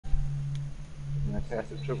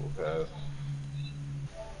That's a triple pass.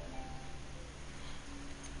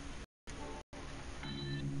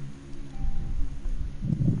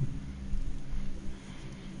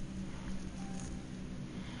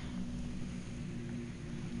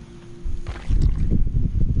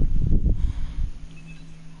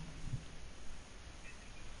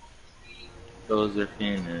 Those are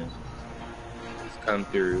finna just come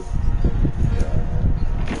through.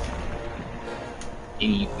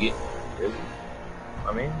 And you get really?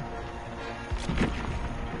 I mean,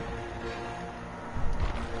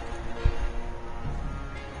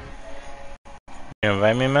 You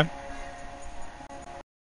invite me, man?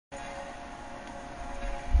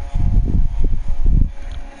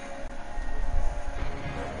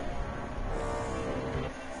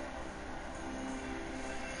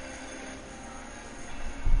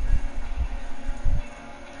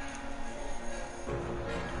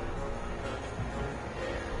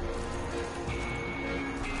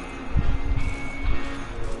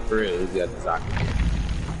 for real, who's got this aquajet?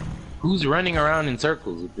 Who's running around in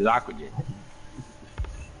circles with this aquajet?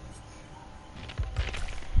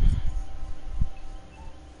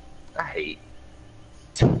 I hate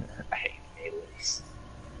melees.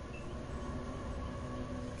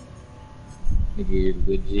 Nigga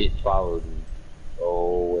legit followed me.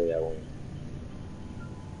 Oh, wait, I went.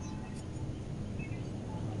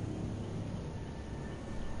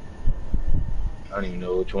 I don't even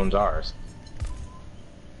know which one's ours.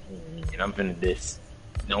 And I'm finna diss.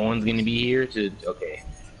 No one's gonna be here to. Okay.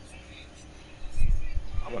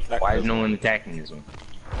 Why is no one attacking this one?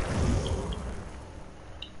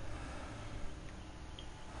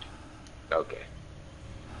 Okay.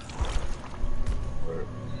 We're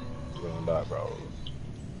gonna die, bro.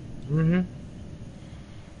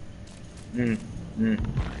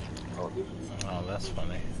 Oh, that's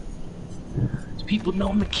funny. Do people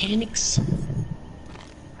know mechanics?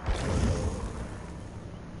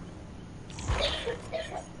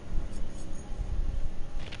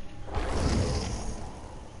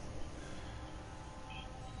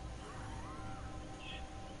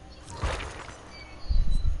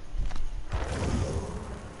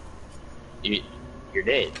 You're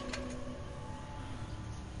dead.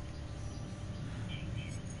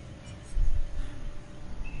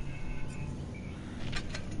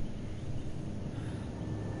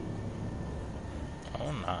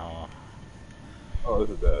 Oh no. Oh,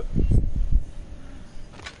 this is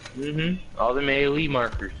bad. All the melee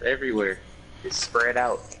markers everywhere. It's spread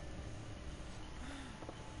out.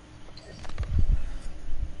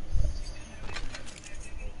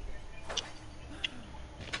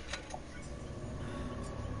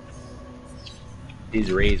 His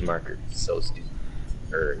raise marker is so stupid.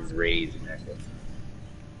 Or his raise in that case.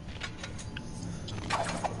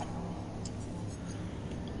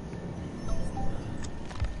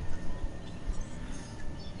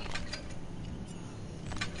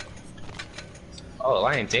 Oh,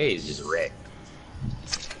 Alliance A is just wrecked.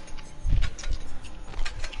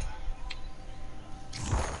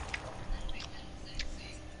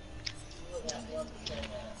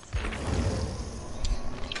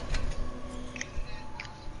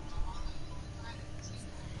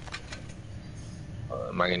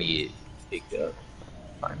 Am I gonna get picked up?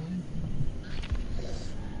 Fine.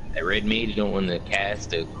 That red mage don't want to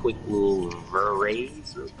cast a quick little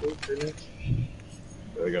raise real quick for me.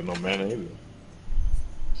 They got no mana either.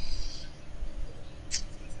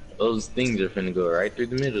 Those things are finna go right through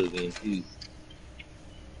the middle again too.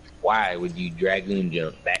 Why would you dragoon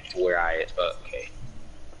jump back to where I? Okay.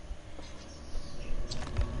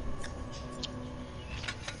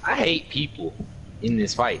 I hate people in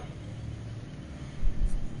this fight.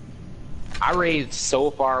 I raised so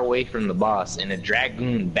far away from the boss, and a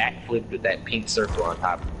dragoon backflipped with that pink circle on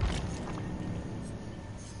top of it.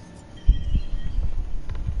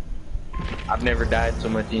 I've never died so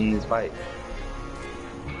much in this fight.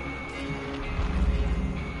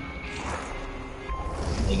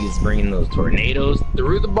 Niggas bringing those tornadoes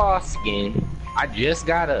through the boss again. I just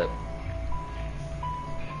got up.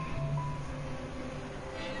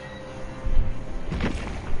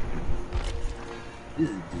 This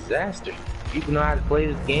is a disaster. People know how to play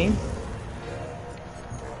this game?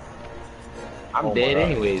 I'm dead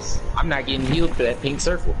anyways. I'm not getting healed for that pink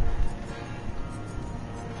circle.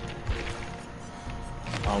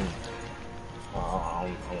 I'm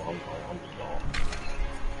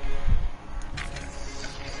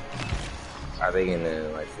Are they gonna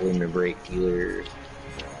like limit break healers?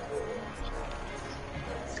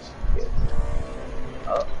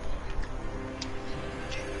 Up.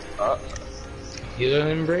 Healer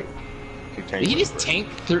limit break? Did he just tank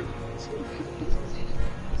through?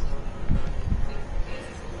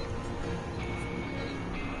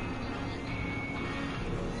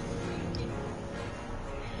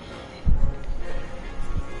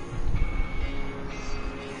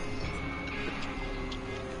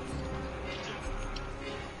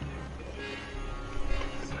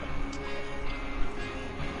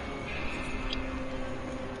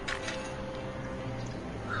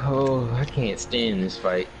 can't stand this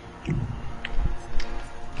fight.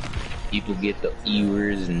 People get the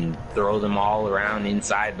ewers and throw them all around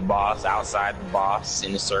inside the boss, outside the boss,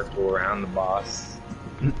 in a circle around the boss.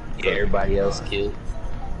 Get everybody else killed.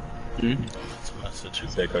 That's a message. You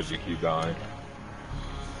say because you keep dying.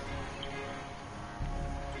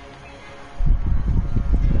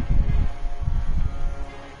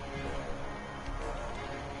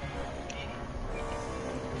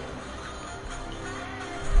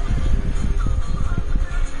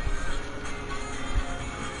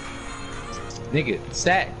 Nigga,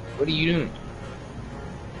 Sack, what are you doing?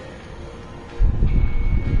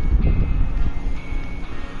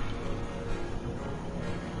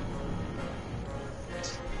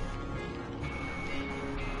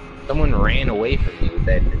 Someone ran away from me with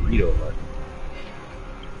that Dorito button.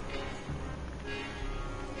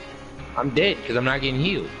 I'm dead because I'm not getting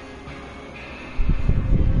healed.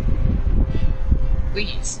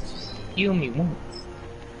 Please, just heal me once.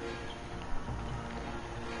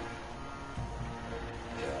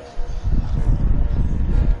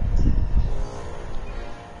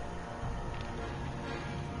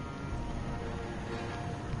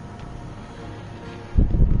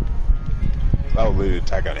 I was literally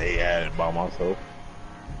attacking AI by myself.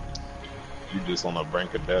 You just on the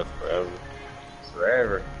brink of death forever.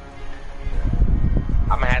 Forever.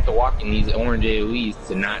 I'm gonna have to walk in these orange AoEs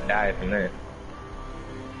to not die from that.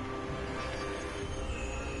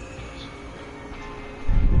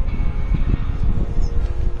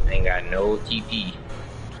 Ain't got no TP.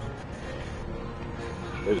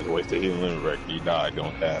 They just wasted healing limit wreck. He died,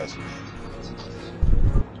 don't pass.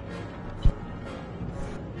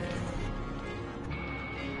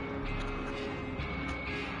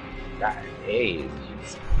 God, hey,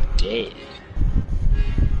 he's dead.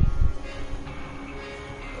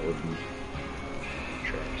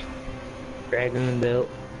 Trash. Dragon belt,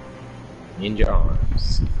 ninja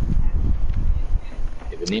arms.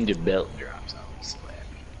 If a ninja belt drops, I'll be so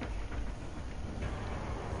happy.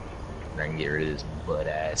 And I can get rid of this butt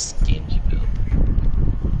ass Genji belt.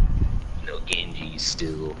 You know, Genji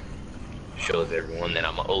still shows everyone that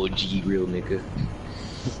I'm an OG real nigga.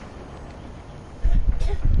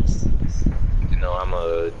 You know, I'm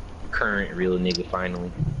a current real nigga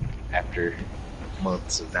finally, after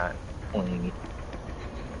months of not playing it.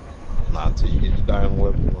 Not till you get the diamond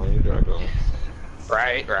weapon on your dragon.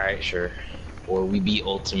 Right, sure. Or we beat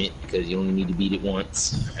Ultimate, because you only need to beat it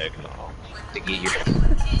once Heck no. to get your...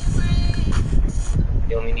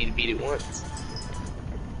 You only need to beat it once.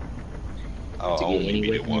 Oh, To I get only any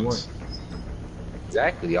beat it weapon you once. want.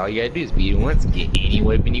 Exactly, all you gotta do is beat it once, get any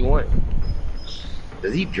weapon you want.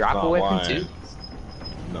 Does he drop a Not weapon lying. too?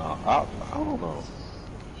 No, I don't know.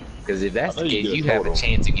 Because if that's I the know you case, get a you have a total.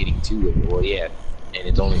 chance of getting two of it. Well, yeah, and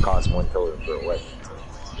it's only costs one total for a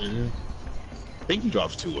weapon. I think he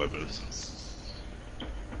drops 2 weapons.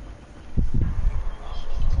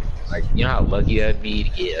 Like, you know how lucky that'd be to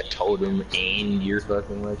get a totem and your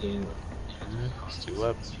fucking weapon? It's 2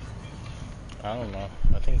 weapons. I don't know.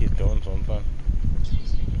 I think he's doing something.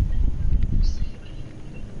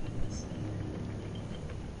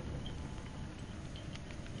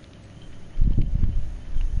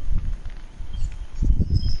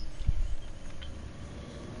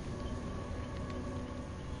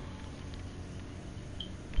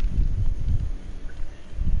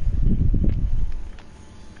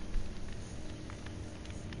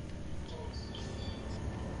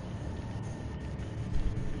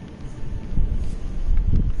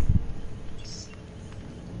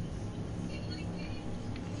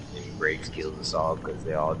 And breaks kills us all because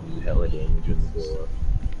they all do hella damage when they go up.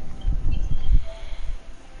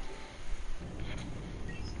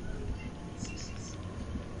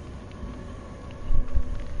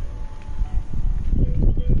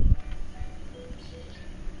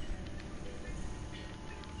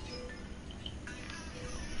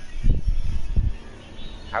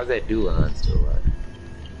 How's that Dulan still alive?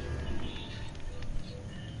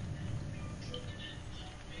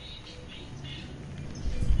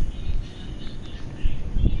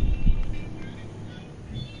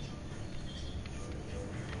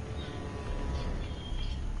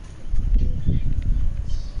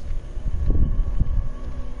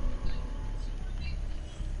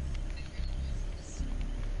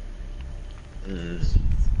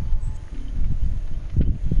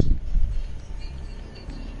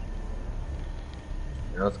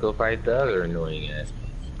 Now let's go fight the other annoying ass.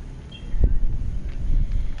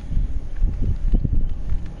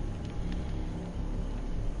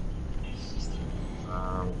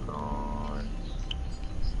 I'm gone.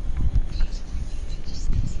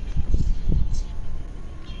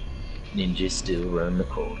 Ninjas still run the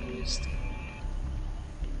coldest.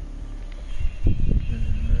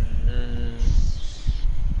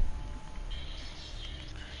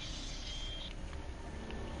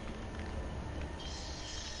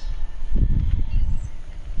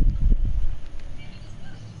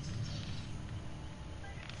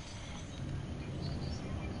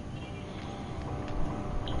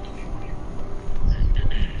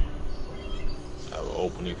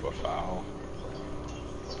 20 for foul.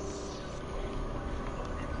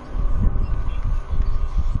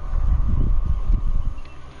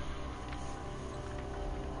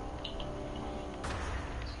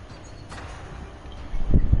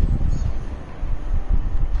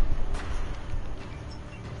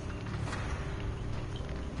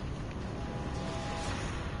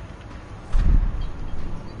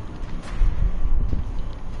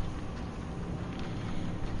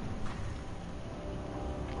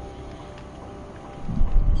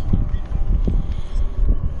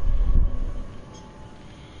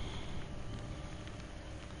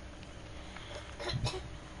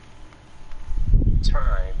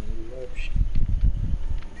 Time eruption.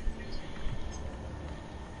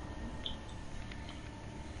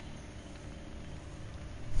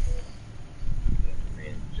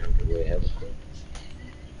 Man, jumped away hella quick.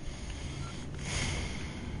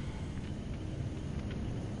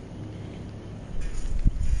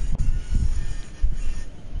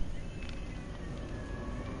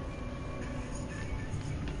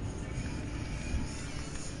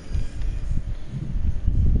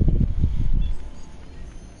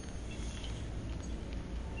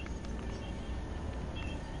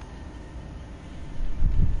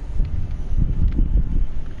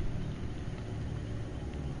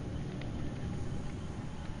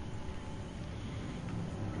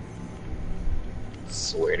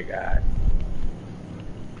 Swear to God.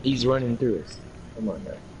 He's running through us. Come on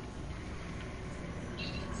now.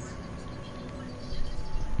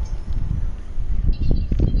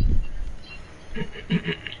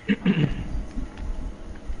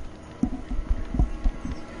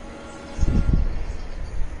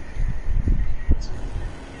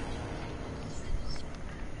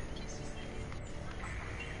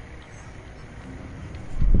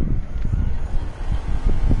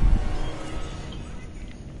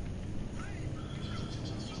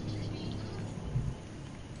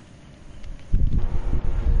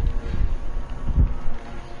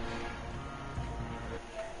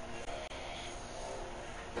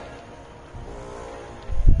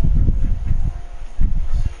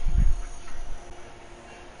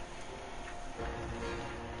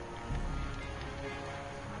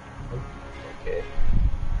 Okay.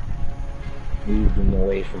 Move them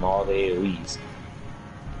away from all the AoEs.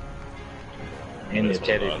 And they're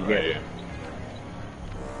tethered together.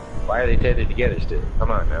 Why are they tethered together still?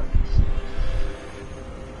 Come on now.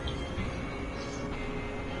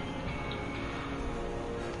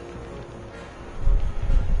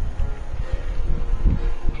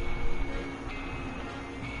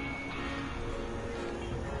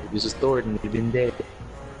 If this was Thornton, he'd been dead.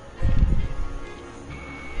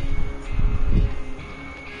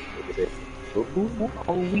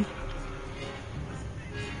 Oh, we.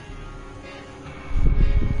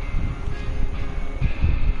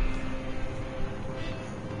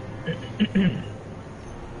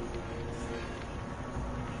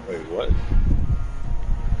 Wait, what?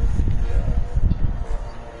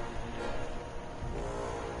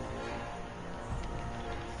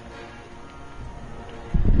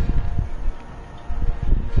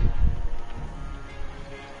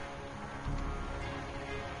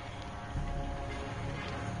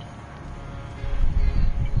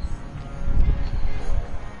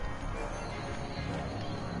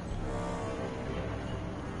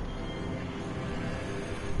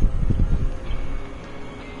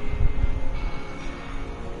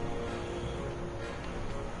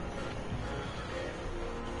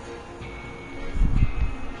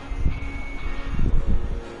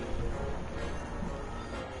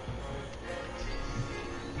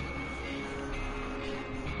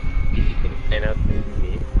 And up in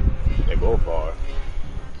me. They both are.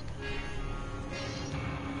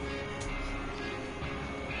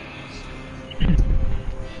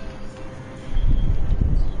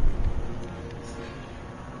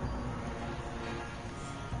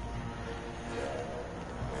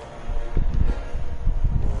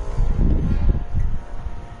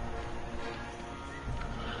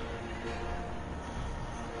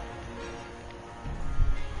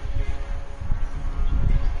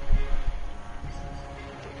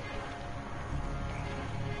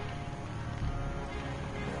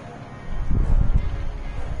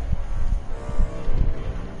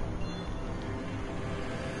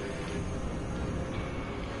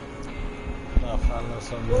 I found out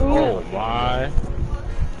something. Oh my.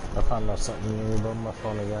 I found out something new about my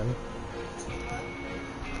phone again.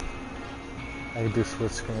 I can do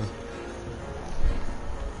split screen.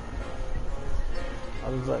 I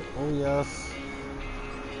was like, oh yes.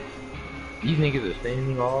 These niggas are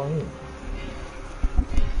standing all in.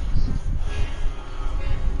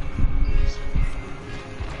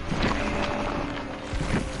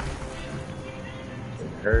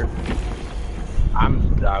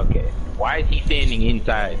 Why is he standing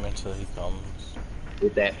inside until he comes.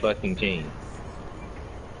 with that fucking chain?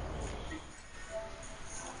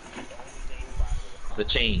 The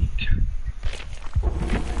chain.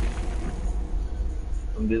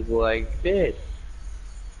 I'm just like, shit.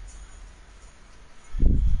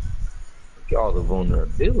 Look at all the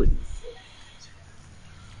vulnerability.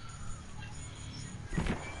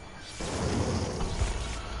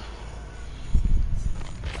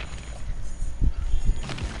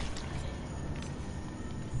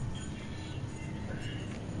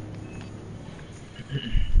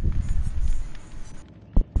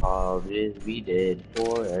 All this be dead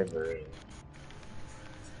forever.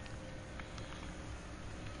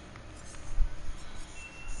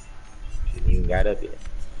 Shouldn't even got up yet.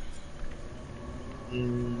 I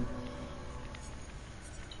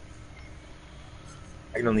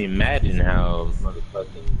can only imagine how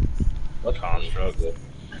motherfucking Construct.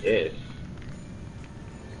 yes.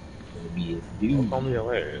 Gonna be a Don't dude. call me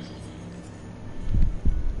hilarious.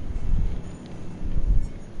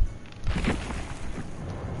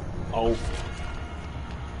 Oh.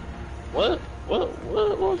 What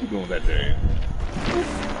was you doing that day?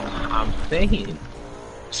 I'm saying.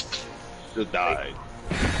 Just died.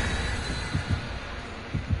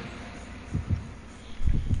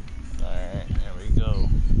 Alright, there we go.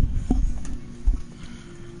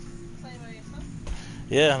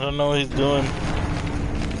 Yeah, I don't know what he's doing.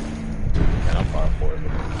 And I'm far for it.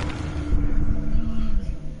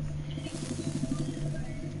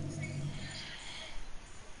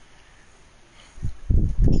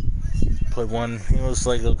 Put one, he looks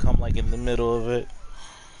like he'll come like in the middle of it.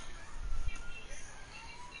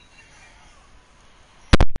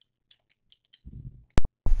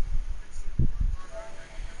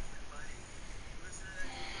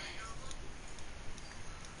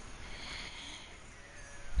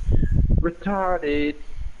 Retarded.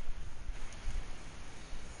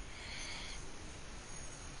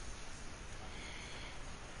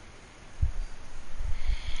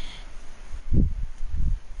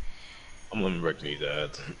 I'm eliminating these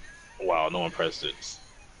ads. Wow, no one pressed it.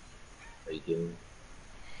 Are you kidding me?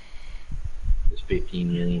 There's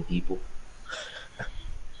 15 million people.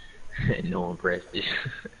 And no one pressed it.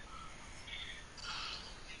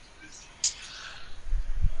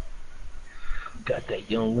 Got that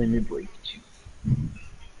young lemon break too.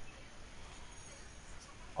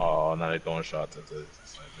 Oh, now they're throwing shots at this.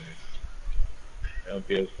 And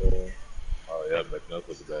PS4. Oh, yeah, making us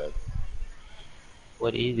look bad.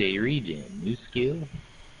 What is a regen? New skill?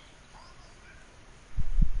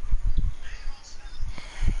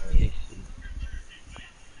 Oh, yeah, shit.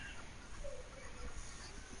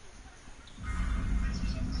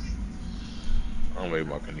 I'm way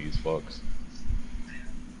marking these fucks.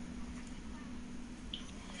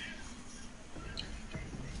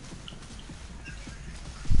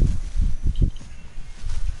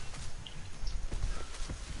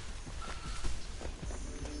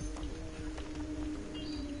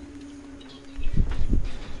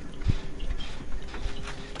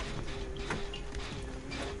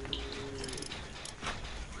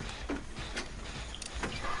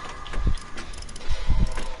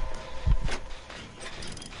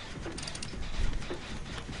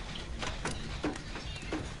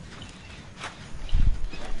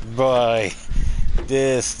 Boy,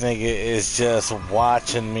 this nigga is just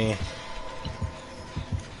watching me.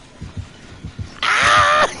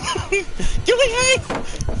 Ah! Get away!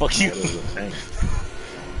 Fuck you. That is a tank.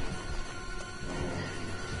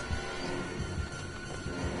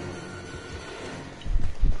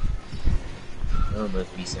 There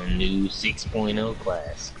must be some new 6.0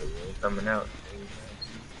 class, because it ain't coming out.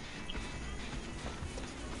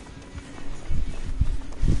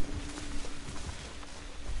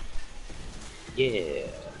 Yeah.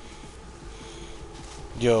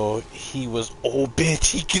 Yo, he was, oh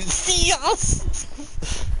bitch, he can see us!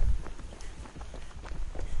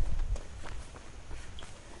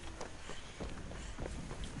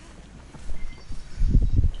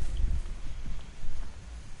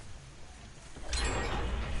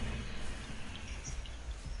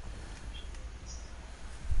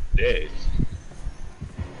 Dead.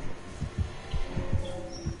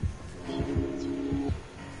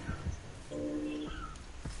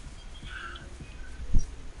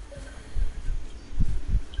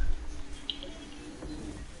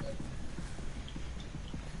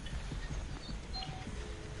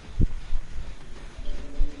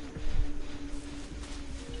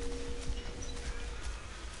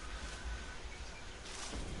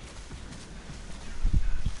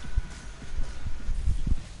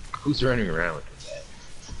 Who's running around with that?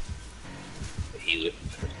 The healer.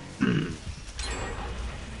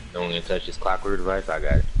 No one gonna touch this clockwork device. I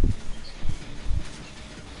got it.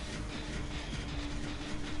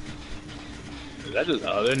 Is that just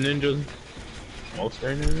other ninjas? Most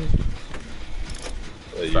great ninjas?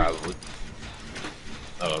 Probably.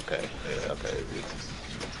 Oh, okay. Yeah, okay.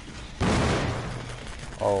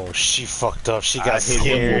 Oh, she fucked up. She I got hit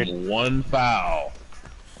scared. him with one foul.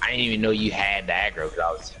 I didn't even know you had the aggro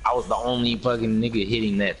because I was the only fucking nigga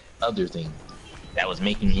hitting that other thing that was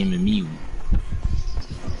making him immune.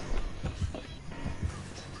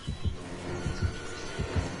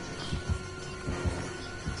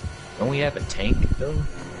 Don't we have a tank though?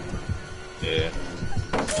 Yeah.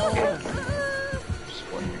 Just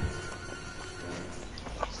wondering.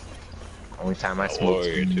 Only time I smoke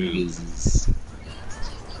warrior, screen too. is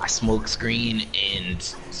I smoke screen and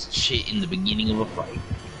shit in the beginning of a fight.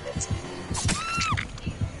 That's it.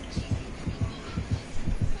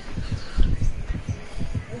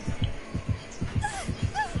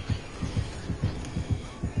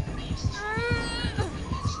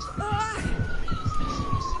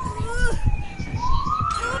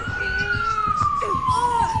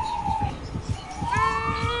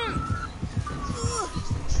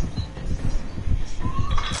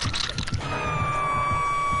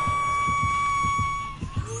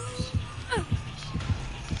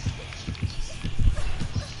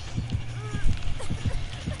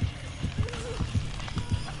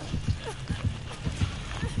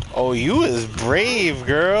 Oh, you is brave,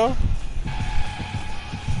 girl.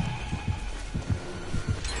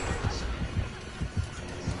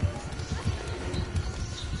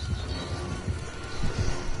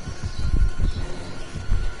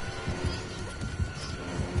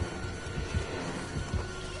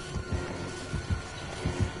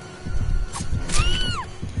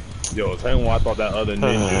 Yo, tell me why I thought that other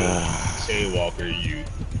ninja Shaywalker you.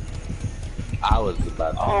 I was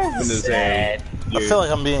about to I'm gonna say I feel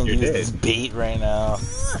like I'm being you're used dead. as bait right now.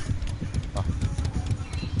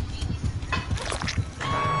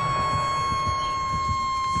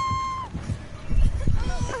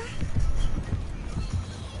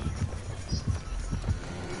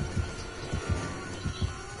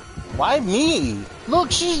 Why me?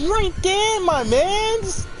 Look, she's right there, my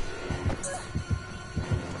mans.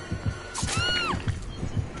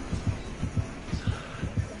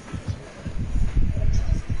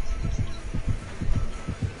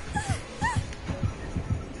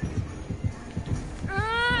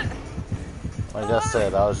 Like I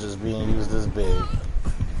said, I was just being used as bait.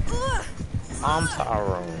 I'm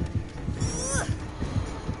Tyrone.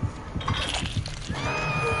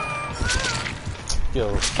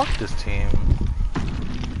 Yo, fuck this team.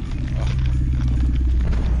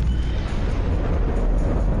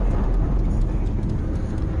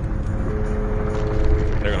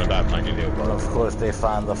 They're gonna die plenty of But of course they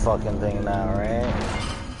find the fucking thing now, right?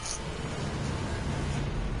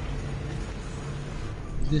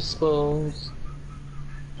 Dispose.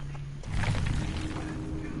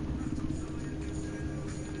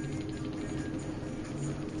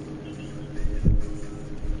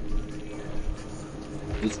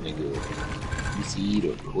 This nigga concede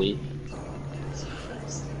or quit.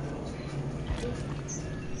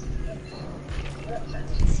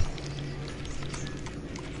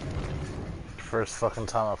 First fucking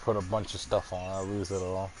time I put a bunch of stuff on, I lose it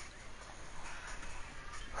all.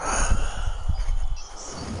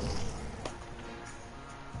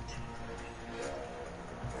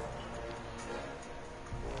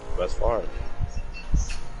 Best far.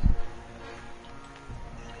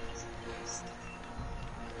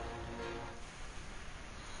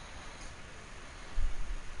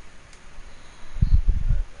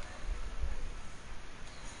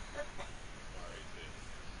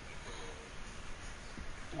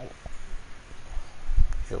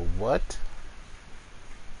 Yo, what?